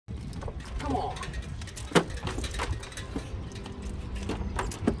Come on.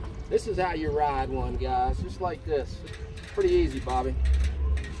 This is how you ride one, guys. Just like this. Pretty easy, Bobby.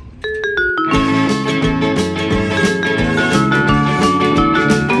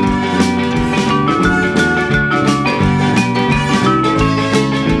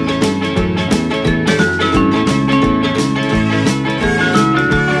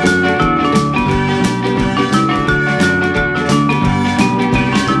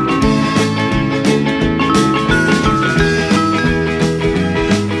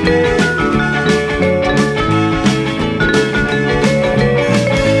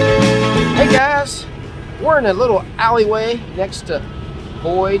 We're in a little alleyway next to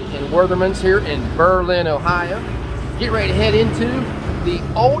Boyd and Wertherman's here in Berlin, Ohio. Get ready to head into the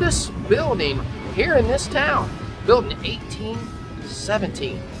oldest building here in this town, built in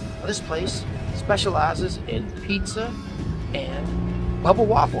 1817. Now, this place specializes in pizza and bubble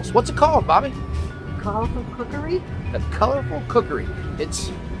waffles. What's it called, Bobby? Colorful Cookery? The Colorful Cookery. It's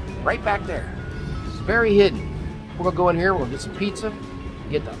right back there. It's very hidden. We're gonna go in here, we'll get some pizza,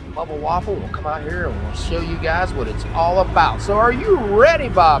 get the bubble waffle. We'll come out here and we'll show you guys what it's all about. So are you ready,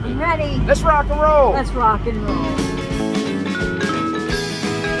 Bobby? I'm ready. Let's rock and roll. Let's rock and roll.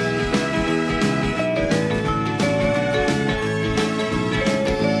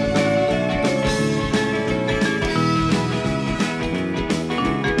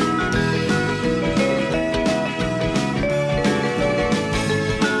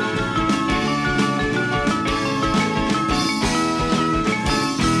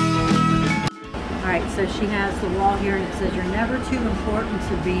 So she has the wall here and it says you're never too important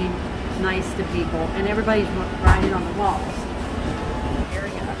to be nice to people, and everybody's writing on the walls. Here we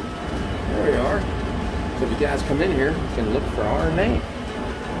go. There we are. So if you guys come in here, you can look for our name.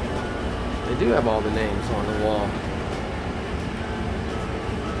 They do have all the names on the wall.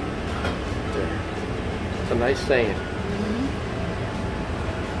 There. It's a nice saying.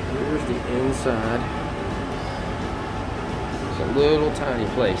 Here's the inside. It's a little tiny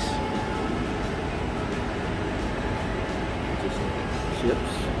place. Chips,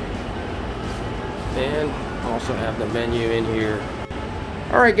 and also have the menu in here.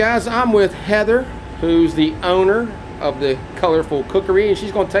 All right, guys, I'm with Heather, who's the owner of the Colorful Cookery, and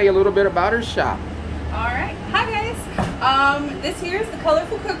she's going to tell you a little bit about her shop. All right, hi guys. This here is the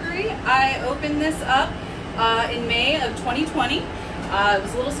Colorful Cookery. I opened this up in May of 2020. It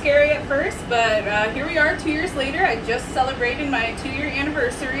was a little scary at first, but here we are 2 years later. I just celebrated my 2-year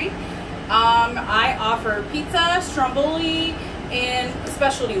anniversary. I offer pizza, stromboli, and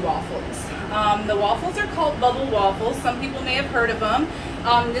specialty waffles. The waffles are called bubble waffles. Some people may have heard of them.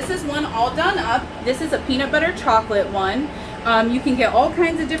 This is one all done up. This is a peanut butter chocolate one. You can get all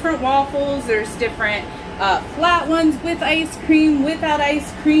kinds of different waffles. There's different flat ones with ice cream, without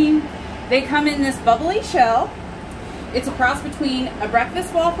ice cream. They come in this bubbly shell. It's a cross between a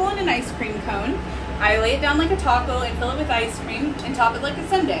breakfast waffle and an ice cream cone. I lay it down like a taco and fill it with ice cream and top it like a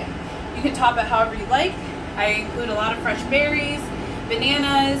sundae. You can top it however you like. I include a lot of fresh berries,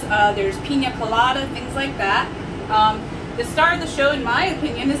 bananas, there's pina colada, things like that. The star of the show, in my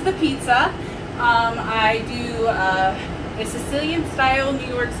opinion, is the pizza. I do a Sicilian style, New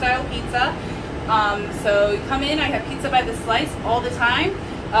York style pizza. So you come in, I have pizza by the slice all the time.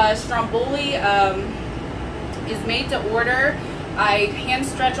 Stromboli is made to order. I hand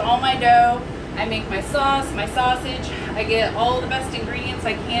stretch all my dough. I make my sauce, my sausage. I get all the best ingredients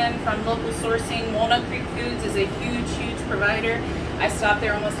I can from local sourcing. Walnut Creek Foods is a huge provider. I stop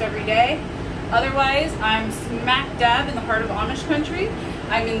there almost every day. Otherwise, I'm smack dab in the heart of Amish country.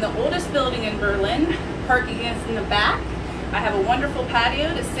 I'm in the oldest building in Berlin. Parking is in the back. I have a wonderful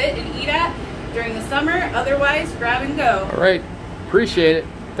patio to sit and eat at during the summer. Otherwise, grab and go. All right, appreciate it.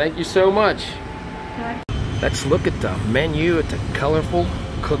 Thank you so much. Okay. Let's look at the menu at the Colorful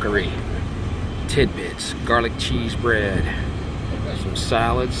Cookery. Tidbits, garlic cheese bread, some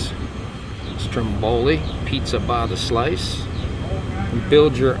salads, stromboli, pizza by the slice. You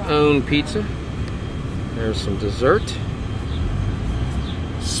build your own pizza. There's some dessert,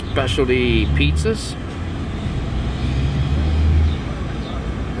 specialty pizzas.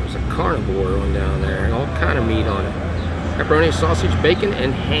 There's a carnivore one down there, all kind of meat on it. Pepperoni, sausage, bacon,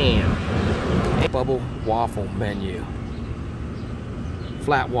 and ham. Bubble waffle menu.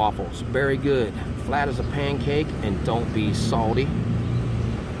 Flat waffles, very good. Flat as a pancake and don't be salty.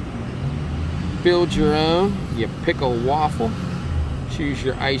 Build your own. You pick a waffle, choose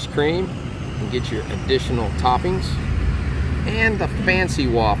your ice cream, and get your additional toppings. And the fancy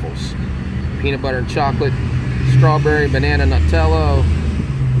waffles. Peanut butter and chocolate, strawberry, banana, Nutella,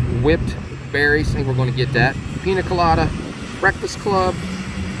 whipped berries. I think we're going to get that. Pina colada, breakfast club,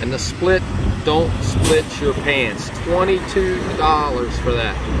 And the split, don't split your pants. $22 for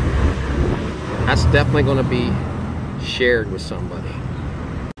that. That's definitely going to be shared with somebody.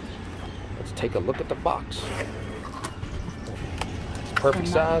 Let's take a look at the box. It's perfect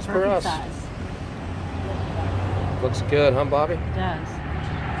size for us. Looks good, huh, Bobby? It does.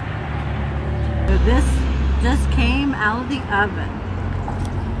 So this just came out of the oven.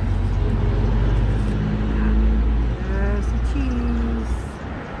 There's the cheese.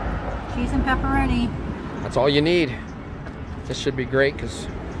 Cheese and pepperoni. That's all you need. This should be great because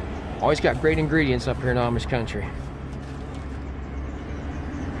always got great ingredients up here in Amish country.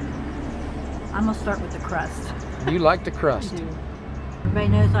 I'm gonna start with the crust. You like the crust? I do. Everybody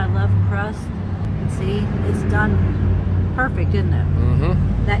knows I love crust. See, it's done perfect, isn't it?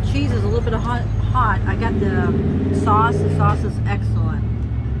 Mm-hmm. That cheese is a little bit hot. I got the sauce. The sauce is excellent.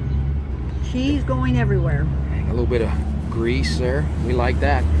 Cheese going everywhere. A little bit of grease there. We like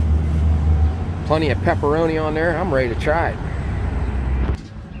that. Plenty of pepperoni on there. I'm ready to try it.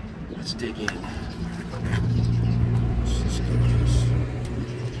 Let's dig in.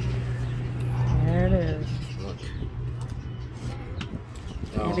 There it is. Look.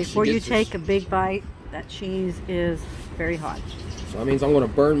 And before you take a big bite, that cheese is very hot. So that means I'm going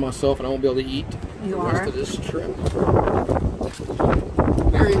to burn myself and I won't be able to eat the rest of this trip.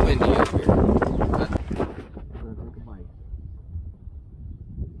 Very windy up here.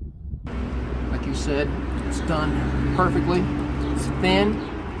 Like you said, it's done perfectly. It's thin,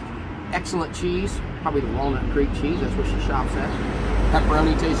 excellent cheese. Probably the Walnut Creek cheese, that's where she shops at.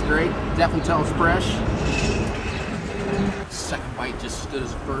 Pepperoni tastes great. Definitely tell it's fresh. Second bite just stood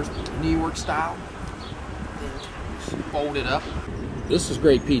as a first, New York style. Just fold it up. This is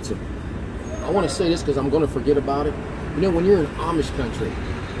great pizza. I want to say this because I'm going to forget about it. You know, when you're in Amish country,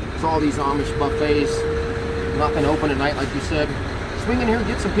 there's all these Amish buffets, nothing open at night, like you said. Swing in here and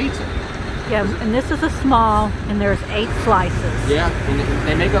get some pizza. Yeah, and this is a small, and there's 8 slices. Yeah, and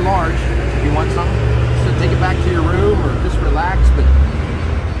they make a large if you want something. So take it back to your room or just relax. But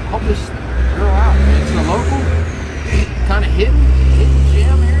help this girl out. It's a local, kind of hidden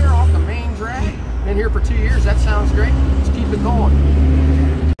gem here off the main drag. Been here for 2 years. That sounds great. Let's keep it going.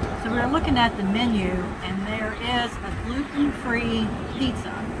 So we're looking at the menu, and there is a gluten-free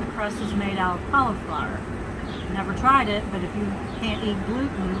pizza. The crust is made out of cauliflower. Never tried it, but if you can't eat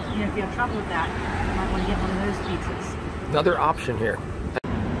gluten, you know, if you have trouble with that, you might want to get one of those pizzas. Another option here.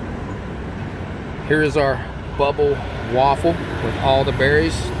 Here is our bubble waffle with all the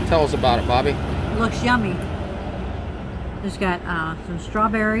berries. Tell us about it, Bobby. It looks yummy. It's got some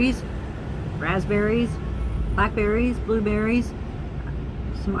strawberries, raspberries, blackberries, blueberries,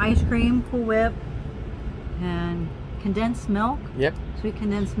 some ice cream, Cool Whip, and condensed milk. Yep. Sweet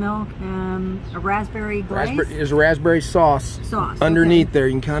condensed milk, and a raspberry glaze. There's a raspberry sauce underneath there.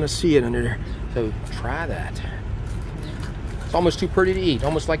 You can kind of see it under there. So try that. It's almost too pretty to eat.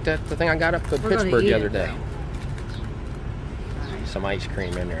 Almost like the thing I got up to Pittsburgh the other day. Some ice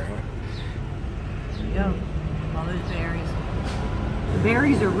cream in there, huh? There you go. All those berries. The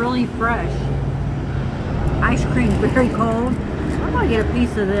berries are really fresh. Ice cream's very cold. I'm gonna get a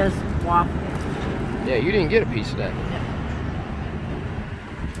piece of this waffle. Yeah, you didn't get a piece of that.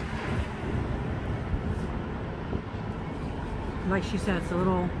 Like she said, it's a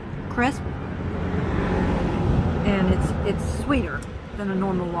little crisp, and it's sweeter than a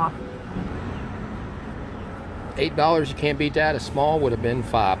normal waffle. $8, you can't beat that. A small would have been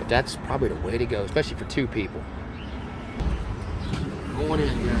 $5, but that's probably the way to go, especially for 2 people. Going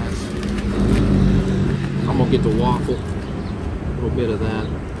in, guys. I'm gonna get the waffle, a little bit of that.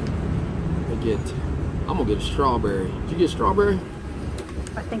 I'm gonna get a strawberry. Did you get strawberry?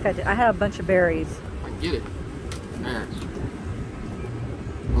 I think I did. I had a bunch of berries. I can get it. There.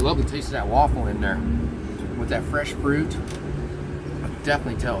 I love the taste of that waffle in there with that fresh fruit. I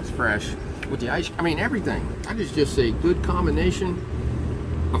definitely tell it's fresh with the ice. I mean, everything. I just say good combination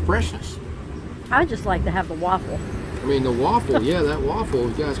of freshness. I just like to have the waffle. I mean, the waffle, yeah, that waffle,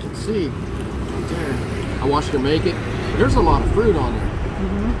 you guys can see right there. I watched her make it. There's a lot of fruit on there.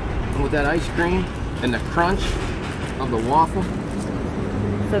 And with that ice cream and the crunch of the waffle.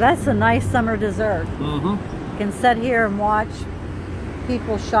 So that's a nice summer dessert. You can sit here and watch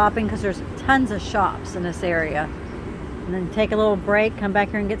people shopping because there's tons of shops in this area. And then take a little break, come back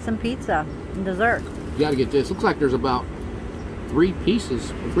here and get some pizza and dessert. You gotta get this. Looks like there's about 3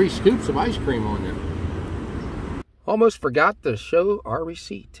 scoops of ice cream on there. Almost forgot to show our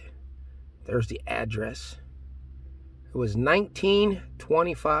receipt. There's the address. It was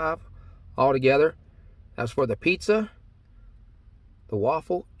 $19.25 altogether. That's for the pizza, the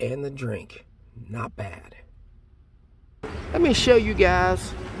waffle, and the drink. Not bad. Let me show you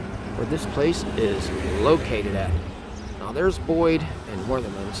guys where this place is located at. Now there's Boyd and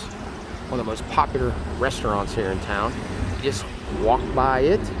Wertherman's, one of the most popular restaurants here in town. You just walk by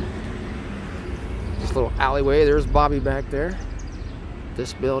it. This little alleyway, there's Bobby back there.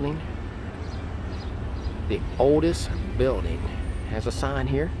 This building, the oldest building, has a sign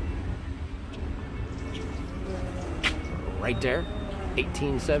here. Right there,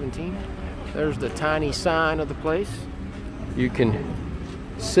 1817. There's the tiny sign of the place. You can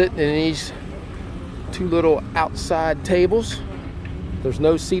sit in these two little outside tables. There's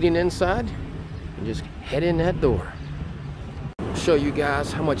no seating inside. You just head in that door. I'll show you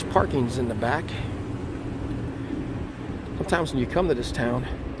guys how much parking's in the back. Sometimes when you come to this town,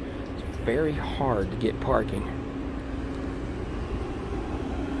 it's very hard to get parking.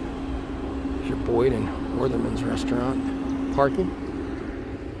 Here's your Boyd and Wertherman's restaurant. Parking.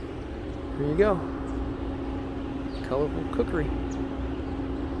 Here you go. Colorful Cookery.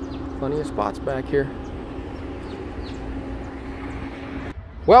 Plenty of spots back here.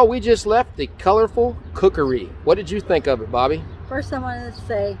 Well, we just left the Colorful Cookery. What did you think of it, Bobby? First, I wanted to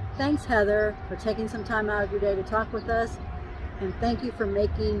say thanks, Heather, for taking some time out of your day to talk with us. And thank you for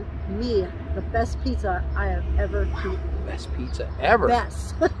making me the best pizza I have ever eaten. Best pizza ever.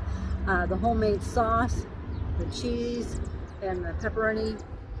 Best. The homemade sauce, the cheese, and the pepperoni,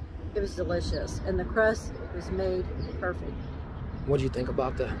 it was delicious. And the crust was made perfect. What do you think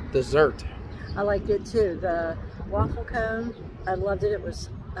about the dessert? I liked it too. The waffle cone, I loved it. It was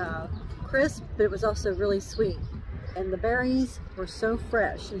crisp, but it was also really sweet. And the berries were so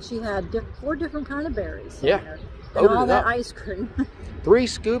fresh. And she had 4 different kind of berries. Yeah. In there. And all that ice cream. 3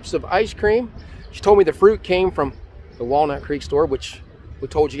 scoops of ice cream. She told me the fruit came from the Walnut Creek store, which we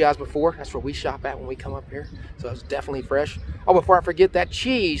told you guys before. That's where we shop at when we come up here. So it was definitely fresh. Oh, before I forget, that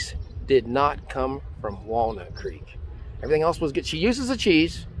cheese did not come from Walnut Creek. Everything else was good. She uses the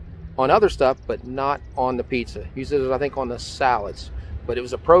cheese on other stuff, but not on the pizza. Uses it, I think, on the salads. But it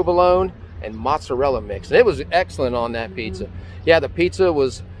was a provolone and mozzarella mix. And it was excellent on that pizza. Yeah, the pizza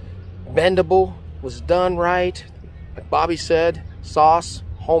was bendable, was done right. Like Bobby said, sauce,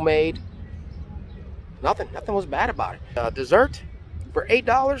 homemade. Nothing was bad about it. Dessert for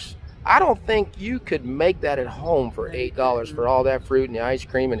 $8. I don't think you could make that at home for $8 for all that fruit and the ice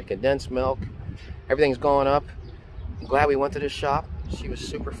cream and the condensed milk. Everything's gone up. I'm glad we went to this shop. She was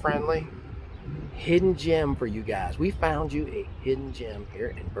super friendly. Hidden gem for you guys. We found you a hidden gem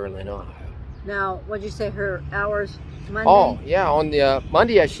here in Berlin, Ohio. Now, what'd you say her hours? Monday? Oh, yeah, on the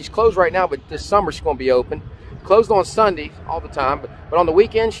Monday, yeah, she's closed right now, but this summer she's going to be open. Closed on Sunday all the time, but on the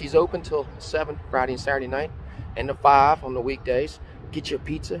weekend she's open till 7 Friday and Saturday night, and to 5 on the weekdays. Get your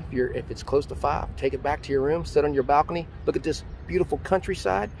pizza if it's close to 5. Take it back to your room, sit on your balcony, look at this beautiful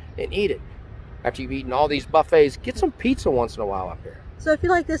countryside, and eat it. After you've eaten all these buffets, get some pizza once in a while up here. So if you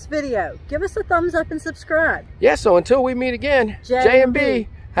like this video, give us a thumbs up and subscribe. Yeah, so until we meet again, J and B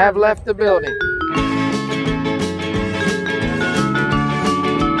have left the building.